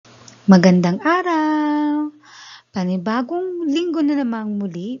Magandang araw! Panibagong linggo na namang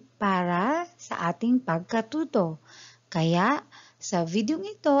muli para sa ating pagkatuto. Kaya sa video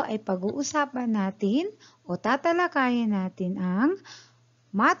ito ay pag-uusapan natin o tatalakayin natin ang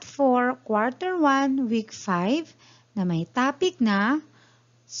Math 4 Quarter 1 Week 5 na may topic na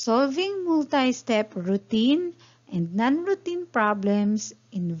Solving Multi-Step Routine and Non-Routine Problems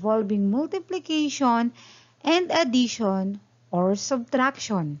Involving Multiplication and Addition or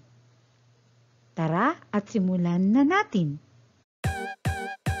Subtraction. Tara at simulan na natin.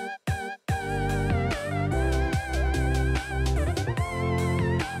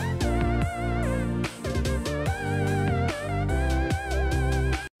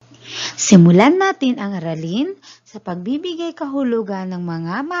 Simulan natin ang aralin sa pagbibigay kahulugan ng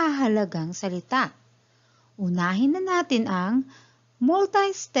mga mahalagang salita. Unahin na natin ang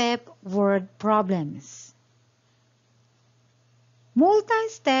multi-step word problems.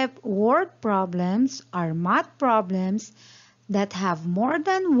 Multi-step word problems are math problems that have more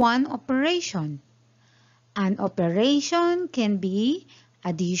than one operation. An operation can be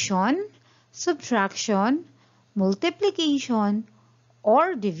addition, subtraction, multiplication,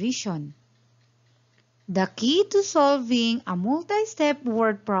 or division. The key to solving a multi-step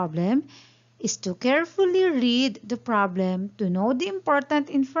word problem is to carefully read the problem to know the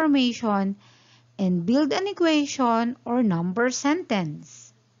important information and build an equation or number sentence.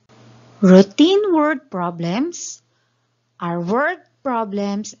 Routine word problems are word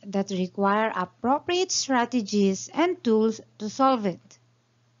problems that require appropriate strategies and tools to solve it.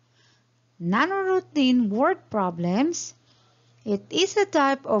 Non-routine word problems, it is a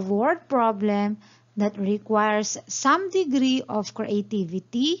type of word problem that requires some degree of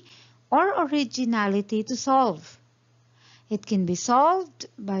creativity or originality to solve. It can be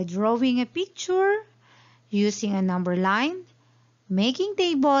solved by drawing a picture, using a number line, making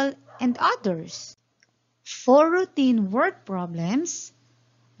table, and others. For routine word problems,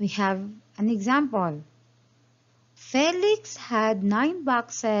 we have an example. Felix had 9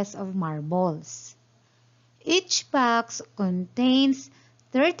 boxes of marbles. Each box contains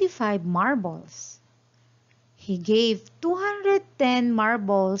 35 marbles. He gave 210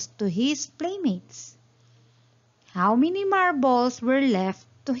 marbles to his playmates. How many marbles were left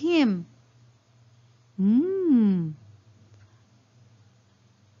to him?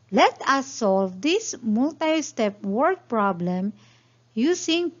 Let us solve this multi-step word problem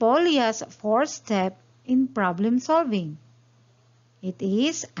using Polia's 4-step in problem solving. It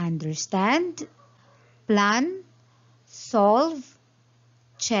is understand, plan, solve,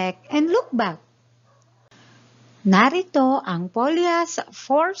 check, and look back. Narito ang Polia's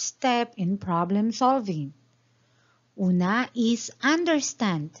 4-step in problem solving. Una is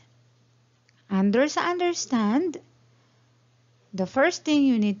understand. Under sa understand, the first thing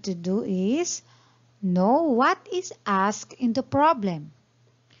you need to do is know what is asked in the problem.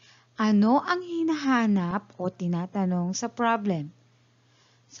 Ano ang hinahanap o tinatanong sa problem?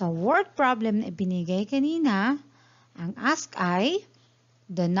 Sa word problem na ibinigay kanina, ang ask ay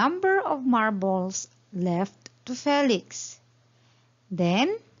the number of marbles left to Felix.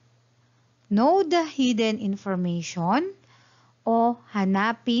 Then, know the hidden information o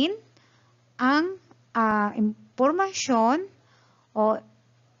hanapin ang impormasyon o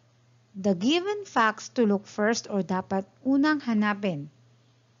the given facts to look first or dapat unang hanapin.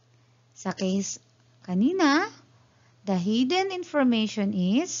 Sa case kanina, the hidden information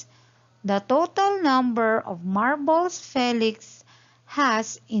is the total number of marbles Felix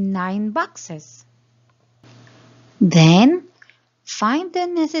has in 9 boxes. Then, find the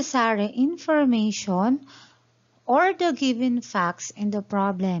necessary information or the given facts in the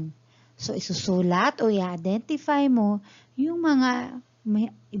problem. So, isusulat o i-identify mo yung mga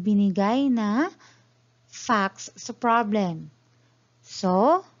ibinigay na facts sa problem.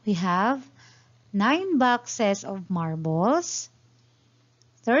 So, we have 9 boxes of marbles,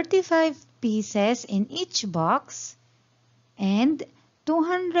 35 pieces in each box, and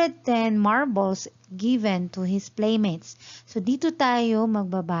 210 marbles given to his playmates. So, dito tayo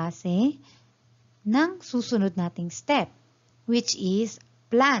magbabase ng susunod nating step, which is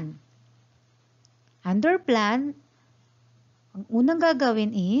plan. Under plan, ang unang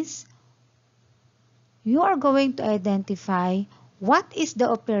gagawin is, you are going to identify what is the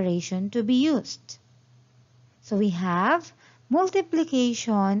operation to be used. So, we have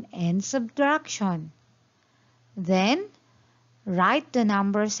multiplication and subtraction. Then, write the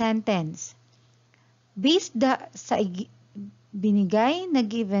number sentence. Based sa binigay na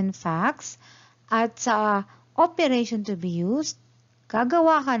given facts at sa operation to be used,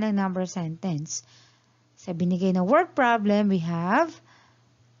 gagawa ka ng number sentence. Sa binigay na word problem, we have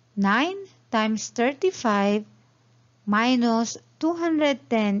 9 times 35 minus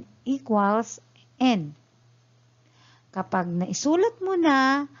 210 equals n. Kapag naisulat mo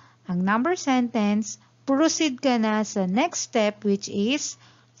na ang number sentence, proceed ka na sa next step, which is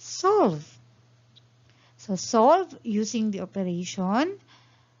solve. So, solve using the operation.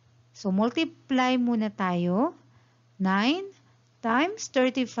 So, multiply muna tayo. 9 times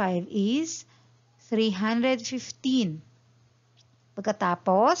 35 is 315.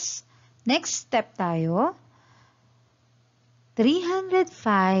 Pagkatapos, next step tayo.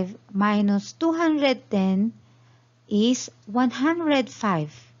 305 minus 210 is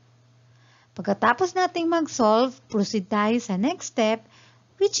 105. Pagkatapos nating mag-solve, proceed tayo sa next step,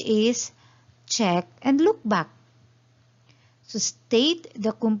 which is check and look back. So, state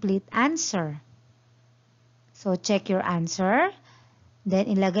the complete answer. So, check your answer. Then,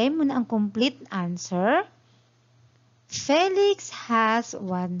 ilagay mo na ang complete answer. Felix has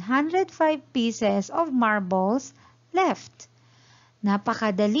 105 pieces of marbles left.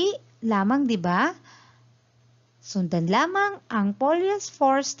 Napakadali lamang, di ba? Sundan lamang ang Polya's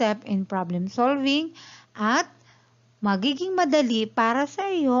 4-step in problem solving at magiging madali para sa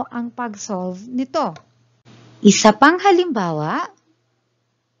iyo ang pag-solve nito. Isa pang halimbawa,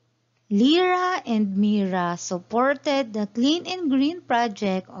 Lyra and Mira supported the Clean and Green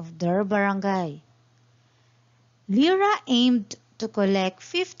project of their barangay. Lyra aimed to collect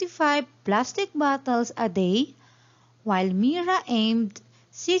 55 plastic bottles a day, while Mira aimed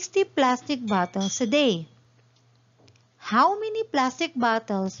 60 plastic bottles a day. How many plastic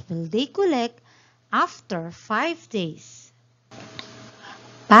bottles will they collect after 5 days?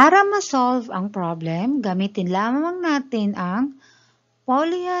 Para ma-solve ang problem, gamitin lamang natin ang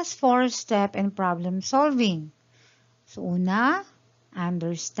Polya's 4-step in problem solving. So, una,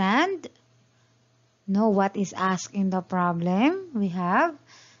 understand. Know what is asked in the problem. We have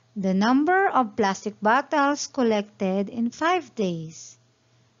the number of plastic bottles collected in 5 days.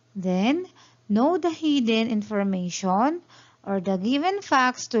 Then, know the hidden information or the given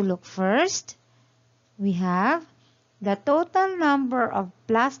facts to look first. We have the total number of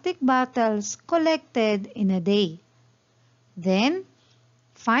plastic bottles collected in a day. Then,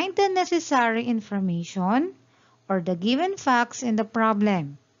 find the necessary information or the given facts in the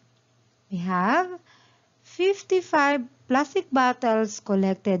problem. We have 55 plastic bottles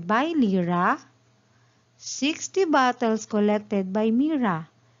collected by Lyra, 60 bottles collected by Mira,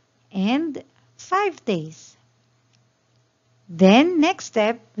 and 5 days. Then, next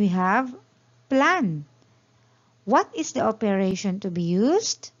step, we have plan. What is the operation to be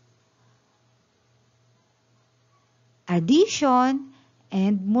used? Addition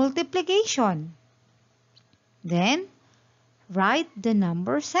and multiplication. Then, write the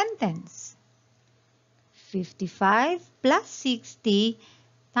number sentence. 55 plus 60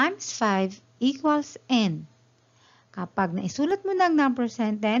 times 5 equals n. Kapag naisulat mo ng number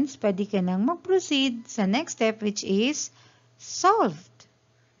sentence, pwede ka nang mag-proceed sa next step, which is solved.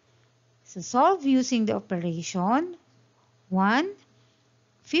 So, solve using the operation. 1,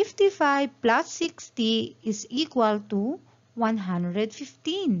 55 plus 60 is equal to 115.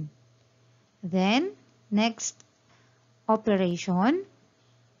 Then, next operation,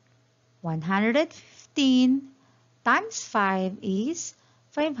 115 times 5 is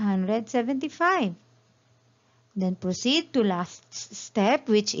 575. Then proceed to last step,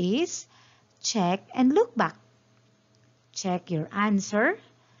 which is check and look back. Check your answer.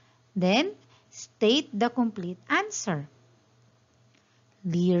 Then state the complete answer.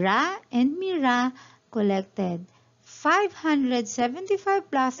 Lyra and Mira collected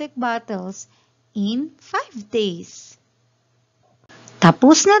 575 plastic bottles in 5 days.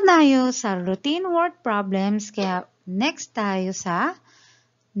 Tapos na tayo sa routine word problems, kaya next tayo sa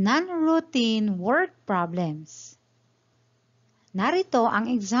non-routine word problems. Narito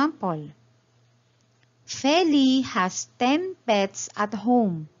ang example. Feli has 10 pets at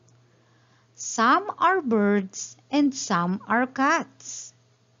home. Some are birds and some are cats.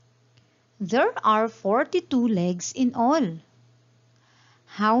 There are 42 legs in all.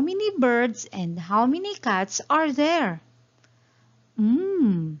 How many birds and how many cats are there?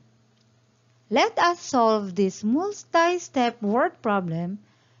 Let us solve this multi-step word problem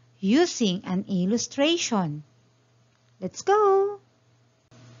using an illustration. Let's go!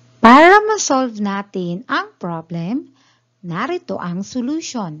 Para ma-solve natin ang problem, narito ang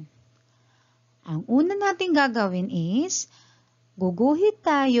solution. Ang una nating gagawin is, guguhit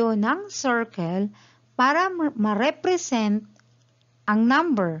tayo ng circle para ma-represent ang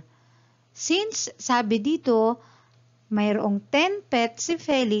number. Since sabi dito, mayroong 10 pets si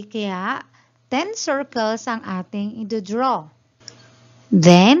Feli, kaya 10 circles ang ating i-draw.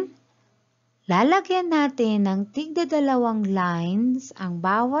 Then, lalagyan natin ng tigda-dalawang lines ang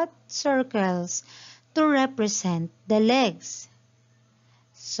bawat circles to represent the legs.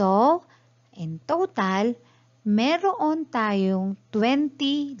 So, in total, meron tayong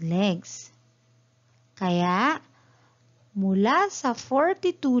 20 legs. Kaya, mula sa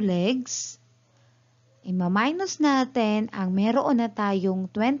 42 legs, ima-minus natin ang meron na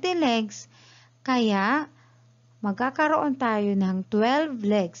tayong 20 legs, kaya magkakaroon tayo ng 12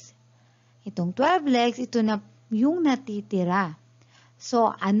 legs. Itong 12 legs, ito na yung natitira.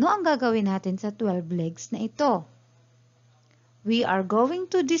 So, ano ang gagawin natin sa 12 legs na ito? We are going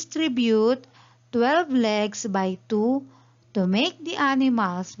to distribute 12 legs by 2 to make the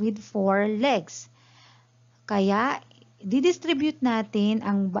animals with 4 legs. Kaya, didistribute natin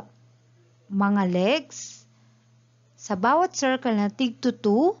ang mga legs sa bawat circle na tig to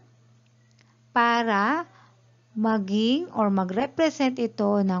 2 para maging or mag-represent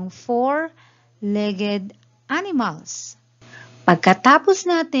ito ng 4-legged animals. Pagkatapos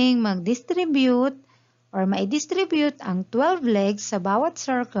nating mag-distribute or ma-distribute ang 12 legs sa bawat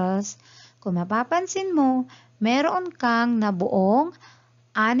circles, kung mapapansin mo, meron kang nabuong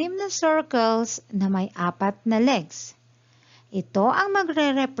 6 na circles na may 4 na legs. Ito ang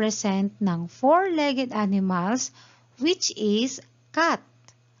magre-represent ng 4-legged animals, which is cat.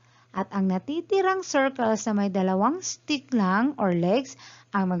 At ang natitirang circles na may 2 stick lang or legs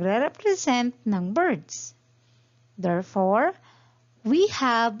ang magre-represent ng birds. Therefore, we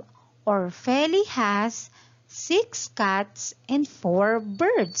have or Feli has 6 cats and 4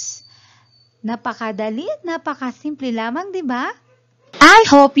 birds. Napakadali at napakasimple lamang, di ba? I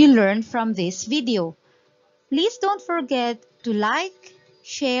hope you learned from this video. Please don't forget to like,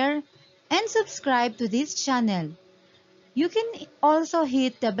 share, and subscribe to this channel. You can also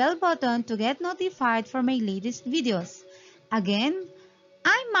hit the bell button to get notified for my latest videos. Again,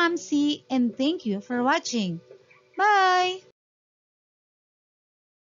 I'm Maam Cee and thank you for watching. Bye!